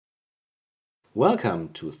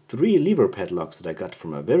Welcome to 3 lever padlocks that I got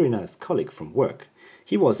from a very nice colleague from work.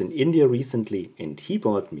 He was in India recently and he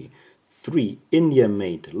bought me 3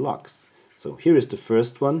 India-made locks. So here is the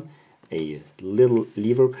first one, a little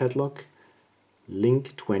lever padlock,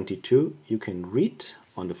 link 22. You can read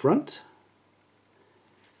on the front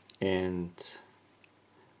and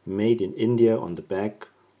made in India on the back,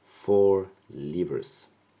 4 levers.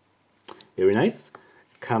 Very nice.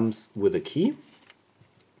 Comes with a key.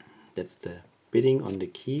 That's the bidding on the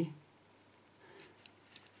key.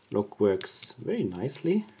 Lock works very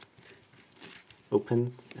nicely.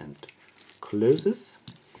 Opens and closes.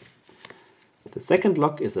 The second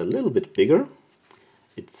lock is a little bit bigger.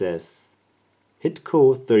 It says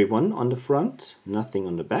Hittco 31 on the front, nothing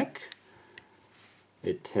on the back.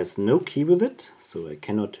 It has no key with it, so I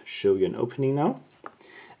cannot show you an opening now.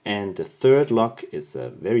 And the third lock is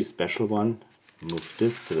a very special one. Move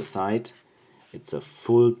this to the side. It's a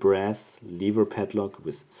full brass lever padlock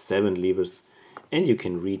with 7 levers, and you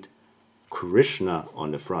can read Krishna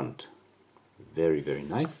on the front. Very, very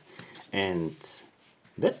nice. And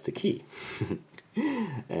that's the key.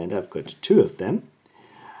 And I've got 2 of them.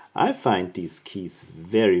 I find these keys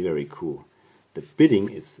very, very cool. The bidding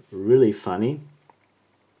is really funny.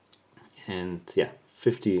 And yeah,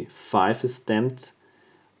 55 is stamped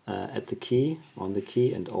at the key, on the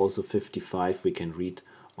key, and also 55 we can read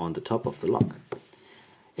on the top of the lock.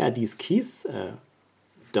 Yeah, these keys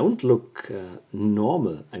don't look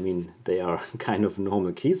normal. I mean, they are kind of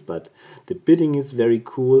normal keys, but the bidding is very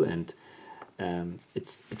cool, and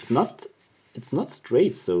it's not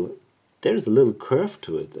straight, so there's a little curve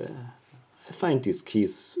to it. I find these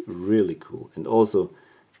keys really cool, and also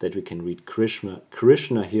that we can read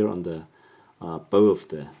Krishna here on the bow of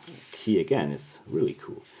the key again is really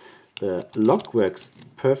cool. The lock works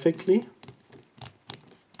perfectly.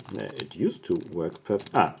 It used to work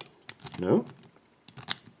perfect. No.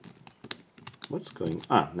 What's going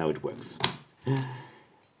on? Now it works.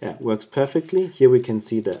 Yeah, it works perfectly. Here we can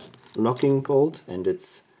see the locking bolt, and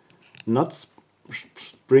it's not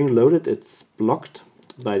spring loaded, it's blocked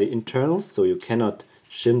by the internals, so you cannot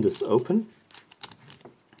shim this open.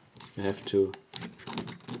 You have to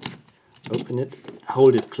open it,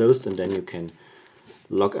 hold it closed, and then you can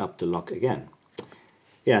lock up the lock again.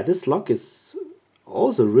 Yeah, this lock is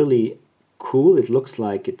also really cool. It looks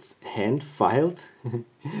like it's hand filed.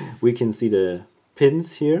 We can see the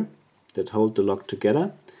pins here that hold the lock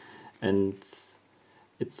together, and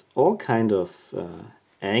it's all kind of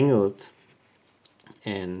angled,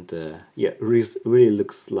 and yeah, really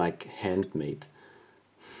looks like handmade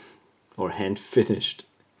or hand finished.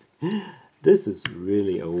 This is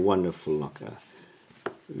really a wonderful lock, a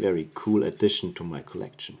very cool addition to my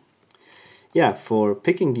collection. Yeah, for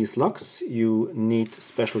picking these locks you need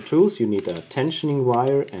special tools. You need a tensioning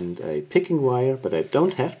wire and a picking wire, but I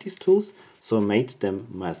don't have these tools, so I made them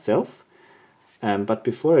myself. But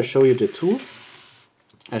before I show you the tools,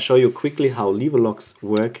 I show you quickly how lever locks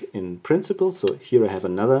work in principle. So here I have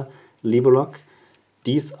another lever lock.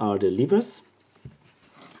 These are the levers,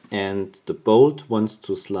 and the bolt wants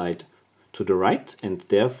to slide to the right, and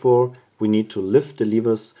therefore we need to lift the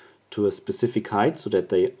levers to a specific height so that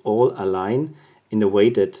they all align in a way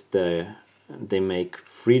that they make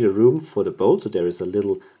free the room for the bolt. So there is a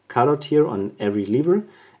little cutout here on every lever,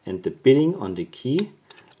 and the bidding on the key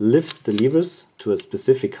lifts the levers to a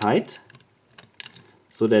specific height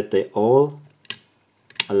so that they all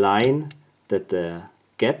align, that the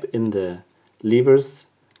gap in the levers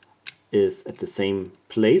is at the same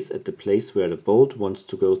place, at the place where the bolt wants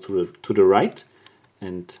to go to the right,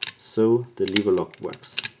 and so the lever lock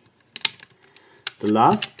works. The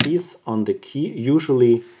last piece on the key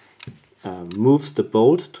usually moves the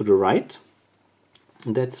bolt to the right,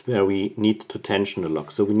 and that's where we need to tension the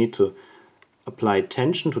lock. So we need to apply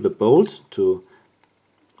tension to the bolt to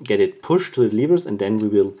get it pushed to the levers, and then we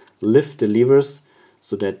will lift the levers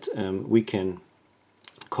so that we can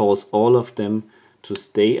cause all of them to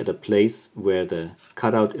stay at a place where the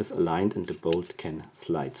cutout is aligned and the bolt can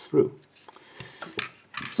slide through.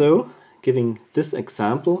 So, giving this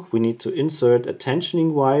example, we need to insert a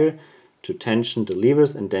tensioning wire to tension the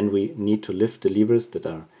levers, and then we need to lift the levers that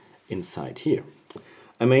are inside here.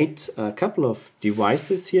 I made a couple of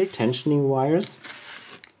devices here, tensioning wires.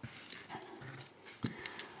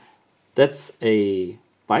 That's a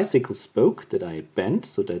bicycle spoke that I bent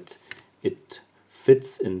so that it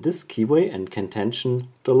fits in this keyway and can tension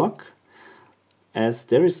the lock. As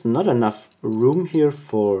there is not enough room here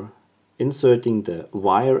for inserting the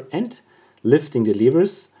wire and lifting the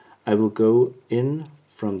levers, I will go in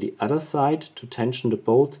from the other side to tension the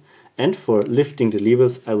bolt, and for lifting the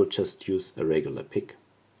levers I will just use a regular pick.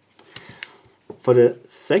 For the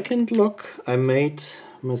second lock, I made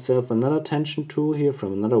myself another tension tool here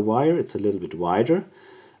from another wire. It's a little bit wider.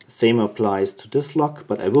 Same applies to this lock,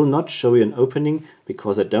 but I will not show you an opening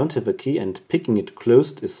because I don't have a key and picking it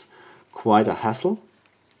closed is quite a hassle.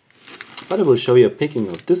 But I will show you a picking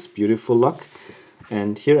of this beautiful lock.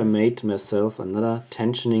 And here I made myself another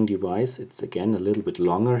tensioning device. It's again a little bit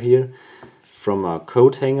longer here from a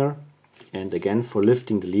coat hanger. And again, for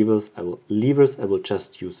lifting the levers, I will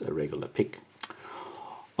just use a regular pick.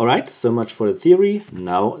 Alright, so much for the theory.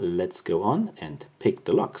 Now let's go on and pick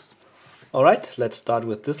the locks. Alright, let's start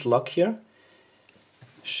with this lock here.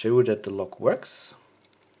 Show that the lock works.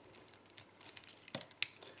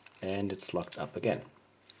 And it's locked up again.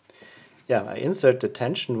 Yeah, I insert the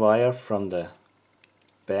tension wire from the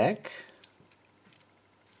back.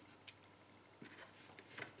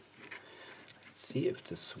 Let's see if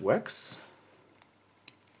this works.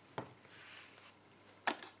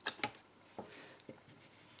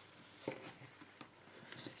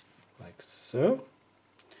 Like so.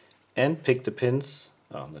 And pick the pins,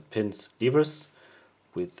 levers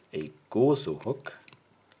with a gozo hook.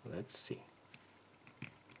 Let's see.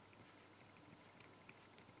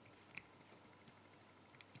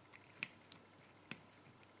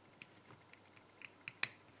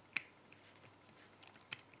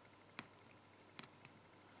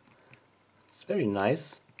 It's very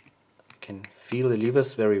nice. I can feel the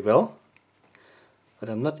levers very well, but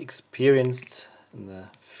I'm not experienced in the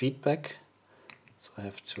feedback, so I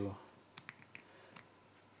have to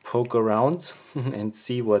poke around and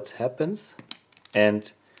see what happens.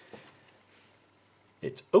 And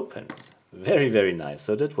it opens. Very, very nice.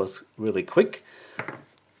 So that was really quick.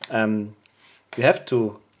 You have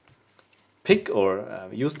to pick or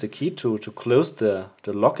use the key to close the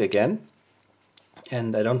lock again.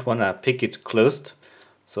 And I don't want to pick it closed,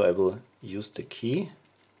 so I will use the key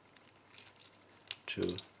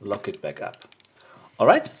to lock it back up.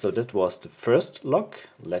 Alright, so that was the first lock.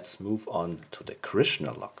 Let's move on to the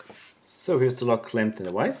Krishna lock. So here's the lock clamped in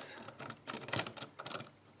the vise.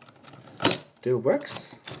 Still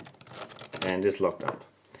works. And is locked up.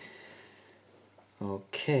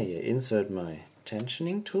 Okay, I insert my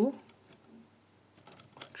tensioning tool.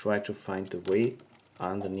 Try to find the way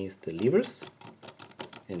underneath the levers.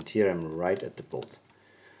 And here I'm right at the bolt.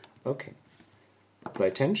 Okay. Apply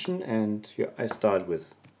tension, and here I start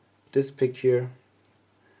with this pick here.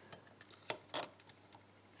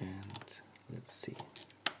 And let's see.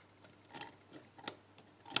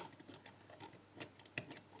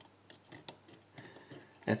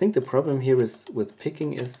 I think the problem here is with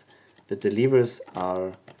picking is that the levers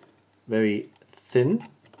are very thin,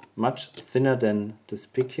 much thinner than this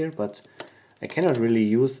pick here, but I cannot really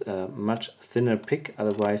use a much thinner pick,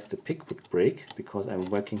 otherwise the pick would break, because I'm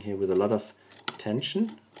working here with a lot of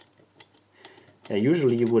tension.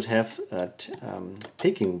 Usually you would have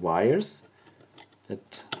picking wires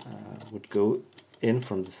that would go in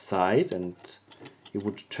from the side, and you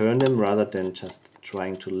would turn them rather than just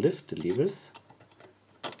trying to lift the levers.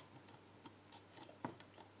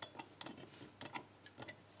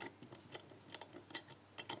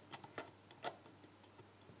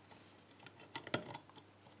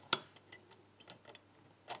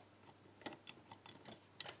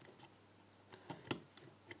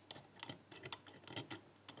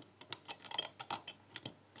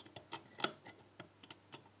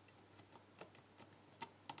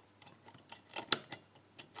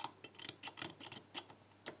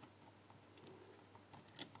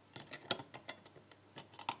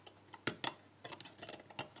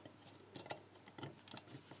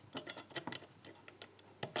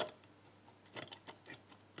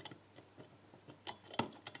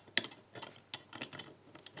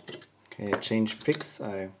 Okay, I changed picks.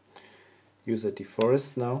 I use a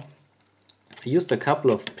deforest now. I used a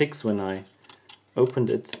couple of picks when I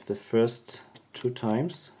opened it the first 2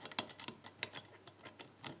 times.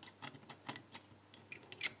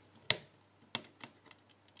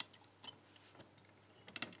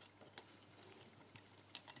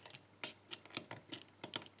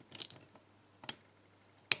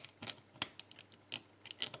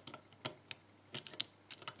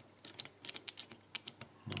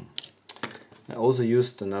 I also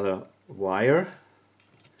used another wire.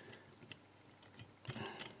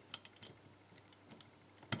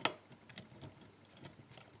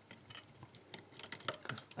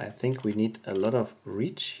 I think we need a lot of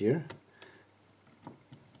reach here.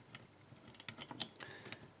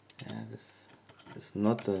 Yeah, this is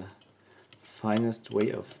not the finest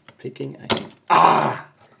way of picking.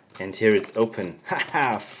 And here it's open.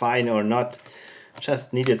 Haha, fine or not.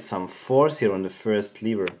 Just needed some force here on the first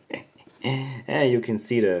lever. And you can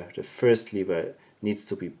see the first lever needs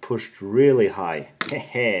to be pushed really high.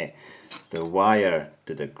 The wire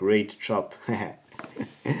did a great job.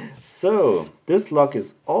 So, this lock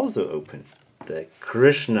is also open. The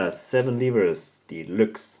Krishna 7 levers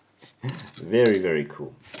deluxe. Very, very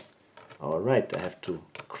cool. Alright, I have to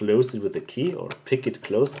close it with a key or pick it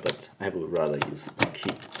closed, but I would rather use the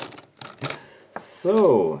key.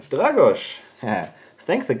 So, Dragos,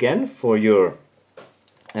 thanks again for your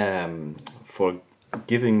for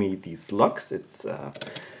giving me these locks. It's a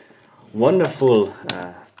wonderful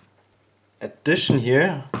addition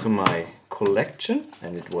here to my collection,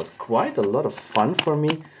 and it was quite a lot of fun for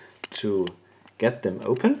me to get them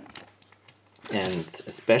open. And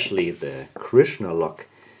especially the Krishna lock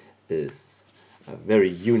is a very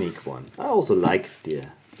unique one. I also like the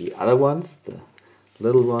other ones, the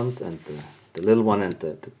little ones and the little one and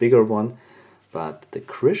the bigger one, but the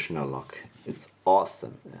Krishna lock is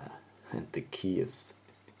awesome, and the key is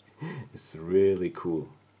really cool.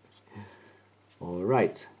 All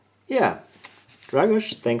right, yeah,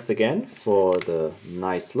 Dragos, thanks again for the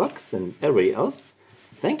nice locks, and everybody else,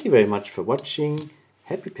 thank you very much for watching.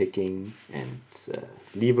 Happy picking and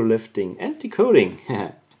lever lifting and decoding.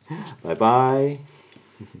 Bye bye.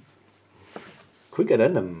 Quick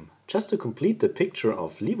addendum. Just to complete the picture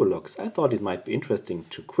of lever locks, I thought it might be interesting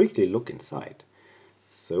to quickly look inside.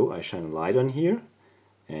 So I shine a light on here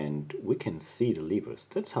and we can see the levers.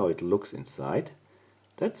 That's how it looks inside.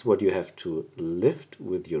 That's what you have to lift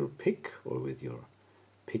with your pick or with your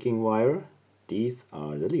picking wire. These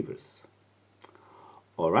are the levers.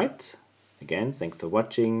 Alright. Again, thanks for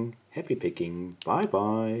watching. Happy picking. Bye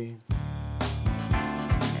bye.